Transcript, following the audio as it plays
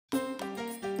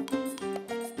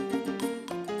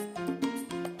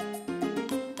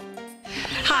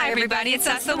Hi everybody, it's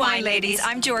us the Wine Ladies.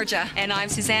 I'm Georgia. And I'm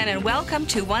Susanne, and welcome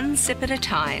to One Sip at a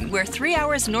Time. We're 3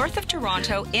 hours north of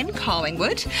Toronto in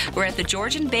Collingwood. We're at the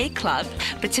Georgian Bay Club,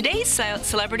 but today's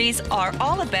celebrities are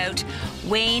all about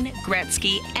Wayne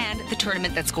Gretzky and the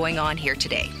tournament that's going on here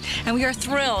today. And we are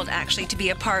thrilled actually to be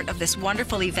a part of this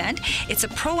wonderful event. It's a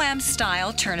Pro-Am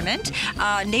style tournament,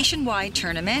 nationwide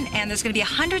tournament, and there's going to be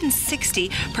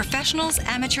 160 professionals,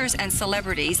 amateurs, and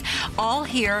celebrities all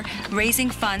here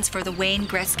raising funds for the Wayne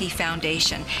Gretzky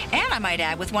Foundation. And I might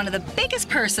add, with one of the biggest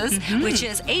purses, which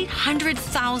is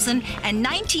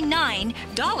 $800,099.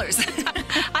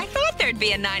 I thought there'd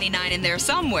be a 99 in there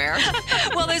somewhere.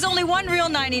 Well, there's only one real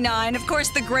 99, of course,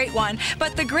 the Great One.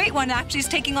 But the Great One actually is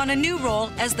taking on a new role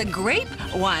as the Grape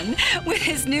One with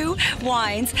his new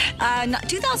wines.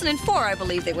 2004, I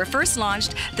believe they were first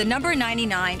launched, the number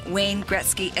 99 Wayne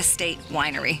Gretzky Estate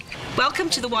Winery. Welcome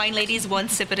to the Wine Ladies, One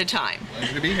Sip at a Time.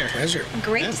 Pleasure to be here. Pleasure.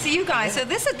 Great to see you guys. So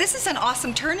this is an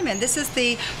awesome tournament. This is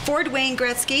the Ford Wayne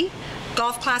Gretzky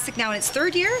Golf Classic now in its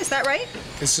third year. Is that right?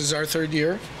 This is our third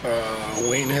year.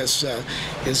 Wayne is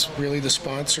really the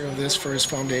sponsor of this for his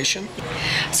foundation.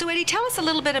 So Eddie, tell us a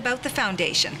little bit about the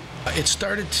foundation. It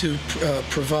started to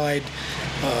provide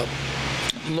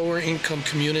lower income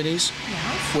communities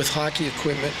with hockey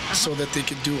equipment so that they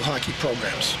could do hockey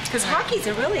programs. Because hockey's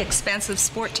a really expensive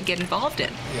sport to get involved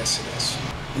in. Yes, it is.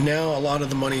 Now a lot of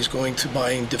the money is going to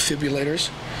buying defibrillators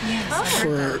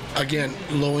for, again,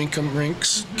 low-income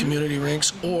rinks, community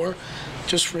rinks, or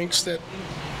just rinks that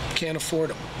can't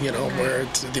afford them, you know, where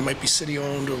they might be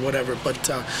city-owned or whatever.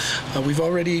 But we've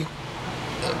already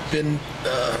been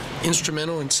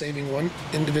instrumental in saving one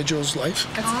individual's life.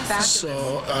 That's awesome.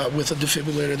 So with a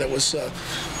defibrillator that was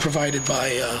provided by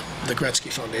the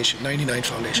Gretzky Foundation, 99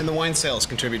 Foundation. And the wine sales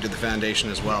contribute to the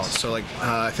foundation as well. So like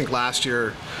I think last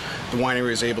year the winery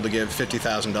was able to give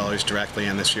 $50,000 directly,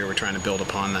 and this year we're trying to build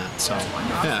upon that. So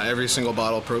yeah, every single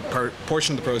bottle,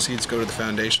 portion of the proceeds go to the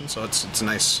foundation, so it's a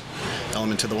nice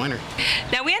element to the winery.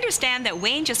 Now we understand that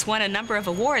Wayne just won a number of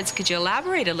awards. Could you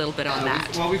elaborate a little bit on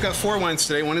that? Well, we've got 4 wines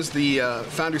today. One is the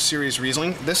Founder Series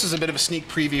Riesling. This is a bit of a sneak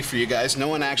preview for you guys. No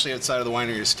one actually outside of the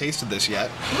winery has tasted this yet.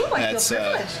 Ooh, I feel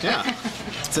privileged. Yeah.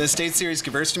 It's the Estate Series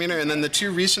Gewürztraminer, and then the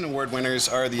 2 recent award winners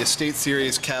are the Estate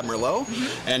Series Cab Merlot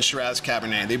and Shiraz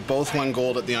Cabernet. They both won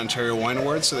gold at the Ontario Wine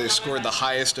Awards, so they scored the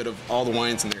highest out of all the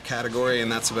wines in their category,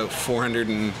 and that's about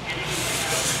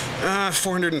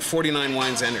 449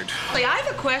 wines entered. I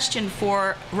have a question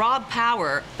for Rob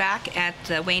Power back at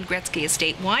the Wayne Gretzky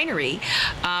Estate Winery.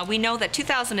 We know that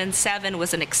 2007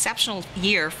 was an exceptional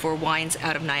year for wines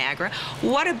out of Niagara.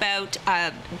 What about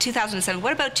 2007?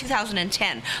 What about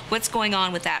 2010? What's going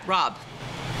on with that, Rob?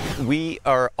 We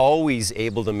are always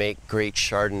able to make great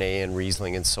Chardonnay and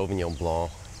Riesling and Sauvignon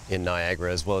Blanc in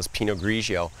Niagara, as well as Pinot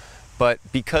Grigio. But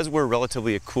because we're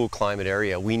relatively a cool climate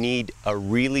area, we need a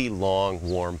really long,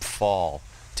 warm fall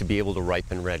to be able to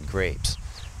ripen red grapes.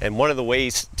 And one of the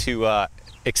ways to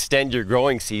extend your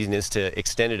growing season is to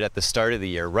extend it at the start of the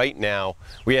year. Right now,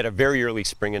 we had a very early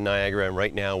spring in Niagara, and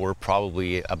right now we're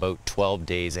probably about 12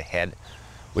 days ahead,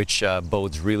 which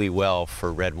bodes really well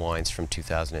for red wines from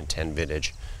 2010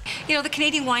 vintage. You know, the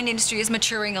Canadian wine industry is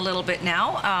maturing a little bit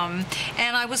now,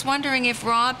 and I was wondering if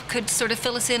Rob could sort of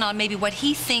fill us in on maybe what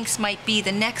he thinks might be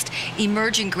the next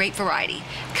emerging grape variety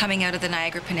coming out of the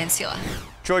Niagara Peninsula.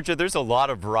 Georgia, there's a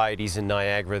lot of varieties in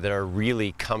Niagara that are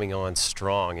really coming on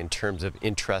strong in terms of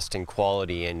interesting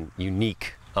quality and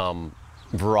unique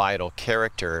varietal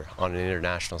character on an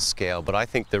international scale. But I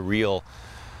think the real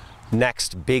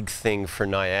next big thing for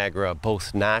Niagara,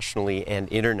 both nationally and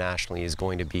internationally, is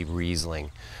going to be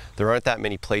Riesling. There aren't that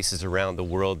many places around the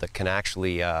world that can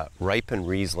actually ripen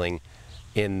Riesling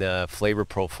in the flavor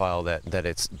profile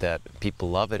that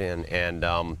people love it in, and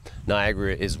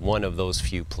Niagara is one of those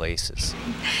few places.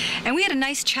 And we had a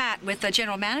nice chat with the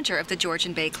general manager of the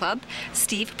Georgian Bay Club,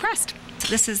 Steve Prest.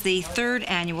 This is the 3rd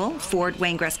annual Ford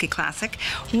Wayne Gretzky Classic.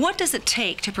 What does it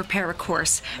take to prepare a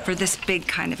course for this big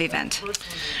kind of event?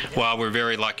 Well, we're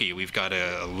very lucky. We've got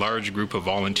a large group of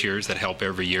volunteers that help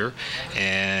every year,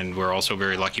 and we're also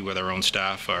very lucky with our own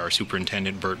staff. Our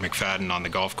superintendent, Bert McFadden, on the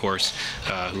golf course,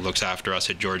 who looks after us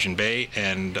at Georgian Bay,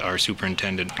 and our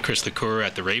superintendent, Chris LaCour,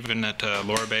 at the Raven at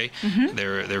Laura Bay.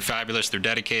 They're fabulous. They're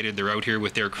dedicated. They're out here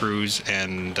with their crews,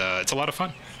 and it's a lot of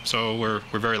fun. So we're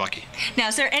very lucky. Now,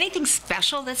 is there anything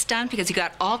special that's done? Because you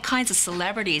got all kinds of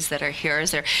celebrities that are here. Is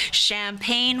there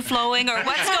champagne flowing, or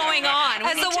what's going on?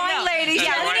 As the wine lady,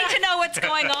 yeah, we need to know what's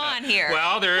going on on here?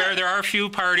 Well, there are a few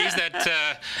parties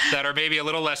that are maybe a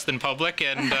little less than public,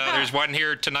 and there's one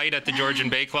here tonight at the Georgian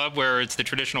Bay Club where it's the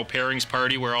traditional pairings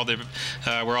party where all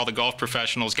the golf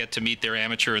professionals get to meet their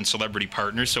amateur and celebrity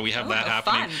partners. So we have that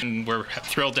happening, and we're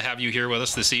thrilled to have you here with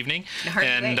us this evening.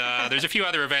 And there's a few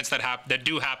other events that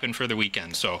do happen for the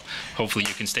weekend. So hopefully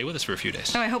you can stay with us for a few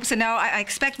days. Oh, I hope so. Now, I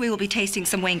expect we will be tasting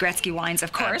some Wayne Gretzky wines,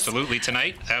 of course. Absolutely,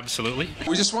 tonight. Absolutely.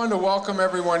 We just wanted to welcome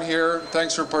everyone here.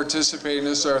 Thanks for participating.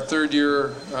 This is our third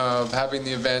year of having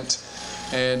the event.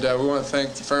 And we want to thank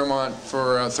Fairmont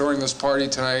for throwing this party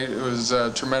tonight. It was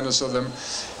tremendous of them.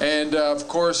 And of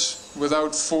course,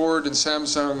 without Ford and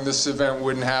Samsung, this event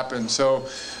wouldn't happen. So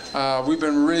we've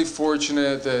been really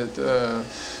fortunate that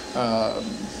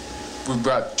we've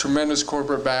got tremendous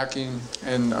corporate backing,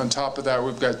 and on top of that,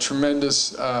 we've got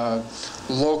tremendous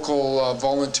local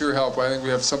volunteer help. I think we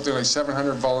have something like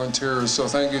 700 volunteers, so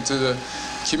thank you to the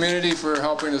community for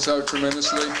helping us out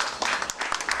tremendously.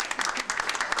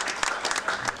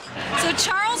 So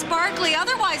Charles Barkley,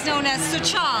 otherwise known as Sir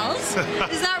Charles,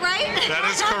 is that right? That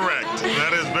is correct.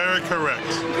 That is very correct.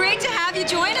 Great to have you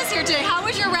join us here today. How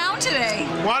was your round today?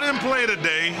 Well, I didn't play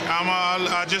today.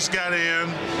 I just got in,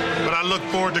 but I look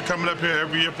forward to coming up here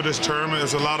every year for this tournament.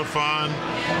 It's a lot of fun.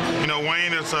 You know,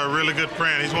 Wayne is a really good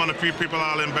friend. He's one of the few people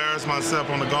I'll embarrass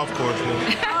myself on the golf course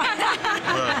with.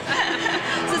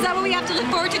 So is that what we have to look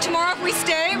forward to tomorrow if we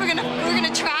stay? We're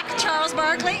gonna track Charles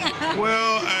Barkley?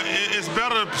 Well, it's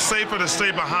better, safer to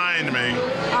stay behind me.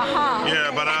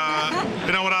 Yeah, but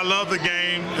you know what? I love the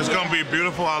game. It's going to be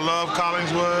beautiful. I love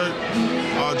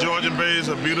Collingswood. Georgian Bay is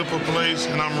a beautiful place,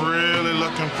 and I'm really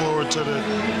looking forward to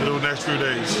the next few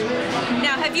days.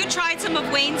 Now, have you tried some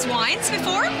of Wayne's wines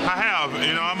before? I have.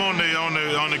 You know, I'm on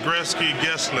the Gretzky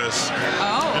guest list.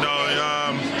 Oh. You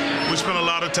know, we spend a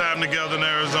lot of time together in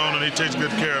Arizona, and he takes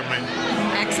good care of me.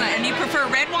 Excellent. And you prefer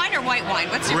red wine or white wine?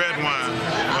 What's your red wine?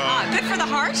 Good for the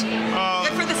heart?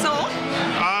 Good for the soul?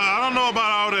 I don't know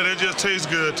about all that. It just tastes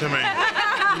good to me.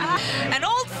 An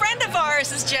old friend of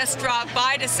ours has just dropped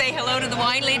by to say hello to the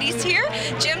wine ladies here.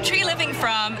 Jim Tree, living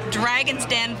from Dragon's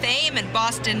Den fame and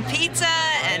Boston Pizza,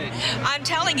 and I'm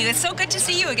telling you, it's so good to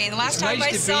see you again. The last time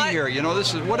I saw It's nice to be here. You know,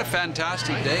 this is what a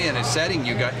fantastic day and a setting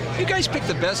you got. You guys pick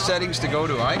the best settings to go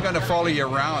to. I'm going to follow you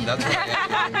around. That's what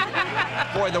I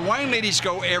am. Boy, the wine ladies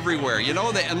go everywhere. You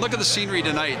know, and look at the scenery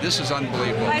tonight. This is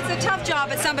unbelievable. It's a tough job,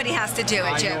 but somebody has to do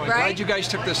it, Jim, I'm right? glad you guys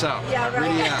took this out. Yeah, right.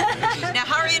 Really am. Now,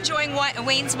 how are you enjoying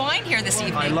Wayne's wine here this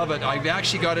evening? I love it. I've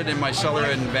actually got it in my cellar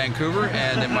in Vancouver,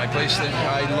 and in my place that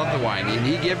I love the wine. And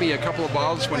he gave me a couple of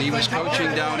bottles when he was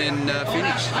coaching down in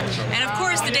Phoenix. And of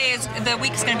course, the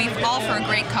week's going to be all for a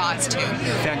great cause too.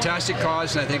 Fantastic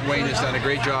cause, and I think Wayne has done a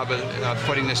great job of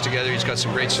putting this together. He's got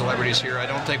some great celebrities here. I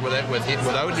don't think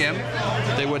without him,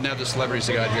 they wouldn't have the celebrities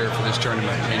they got here for this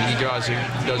tournament. And he does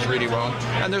really well.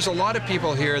 And there's a lot of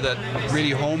people here that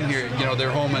really home here. You know,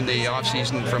 they're home in the off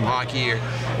season from hockey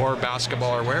or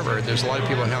basketball or wherever. There's a lot of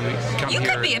people come You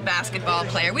here. could be a basketball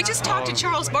player. We just talked to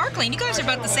Charles Barkley, and you guys are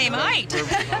about the same height.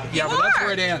 Yeah, but that's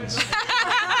where it ends.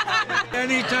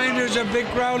 Anytime there's a big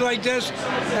crowd like this,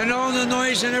 and all the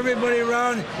noise and everybody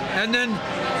around, and then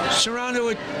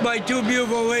surrounded by two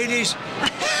beautiful ladies,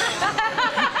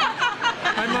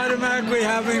 I'm automatically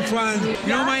having fun. You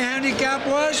know what my handicap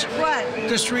was? What?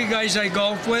 The three guys I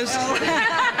golf with.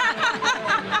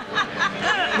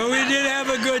 But we did have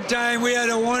a good time. We had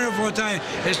a wonderful time.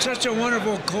 It's such a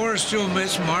wonderful course, too.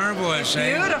 It's marvelous.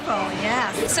 Beautiful,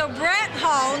 yes. So Brett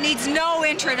Hull needs no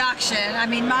introduction. I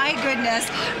mean, my goodness.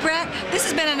 Brett, this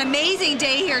has been an amazing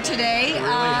day here today. It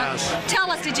really has.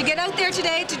 Tell us, did you get out there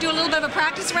today to do a little bit of a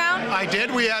practice round? I did.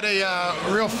 We had a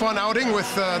real fun outing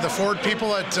with the Ford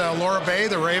people at Laura Bay,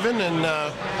 the Raven, and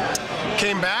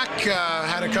came back,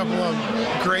 had a couple of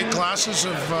great glasses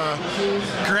of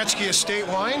Gretzky Estate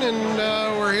wine,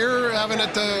 and we're here having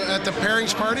at the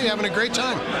pairings party, having a great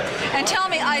time. And tell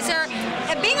me, is there,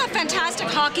 being a fantastic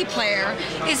hockey player,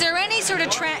 is there any sort of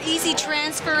easy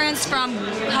transference from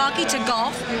hockey to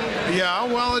golf? Yeah,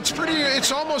 well,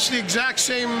 it's almost the exact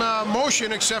same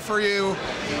motion, except for you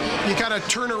kind of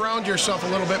turn around yourself a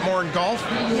little bit more in golf.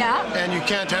 Yeah. And you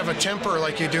can't have a temper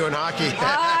like you do in hockey.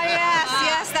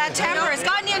 Yes, that temper has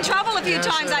gotten you in trouble a few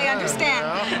times, I understand.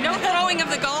 Yeah. No throwing of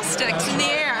the golf sticks in the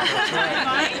air.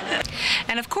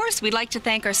 And of course, we'd like to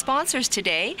thank our sponsors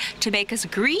today to make us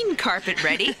green carpet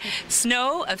ready.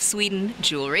 Snow of Sweden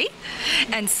Jewelry.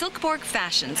 And Silkborg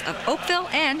Fashions of Oakville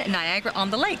and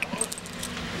Niagara-on-the-Lake.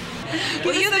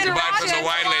 Well, you've been Goodbye from watching the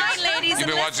wine ladies. You've and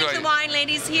been listening watching to Wine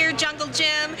Ladies here, Jungle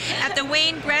Gym, at the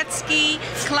Wayne Gretzky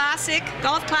Classic,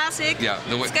 Golf Classic. Yeah,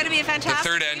 it's going to be a fantastic. The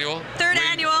third annual.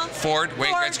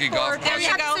 Wayne Gretzky Golf There you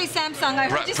Classic. go. Say Samsung. I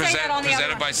heard you say that on the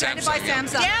other Presented by one.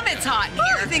 Samsung. Yeah. Damn, it's hot in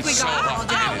here. I think we So got it all hot.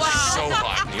 down. It is so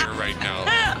hot in here right now.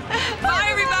 Bye,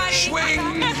 everybody.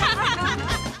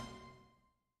 Swing.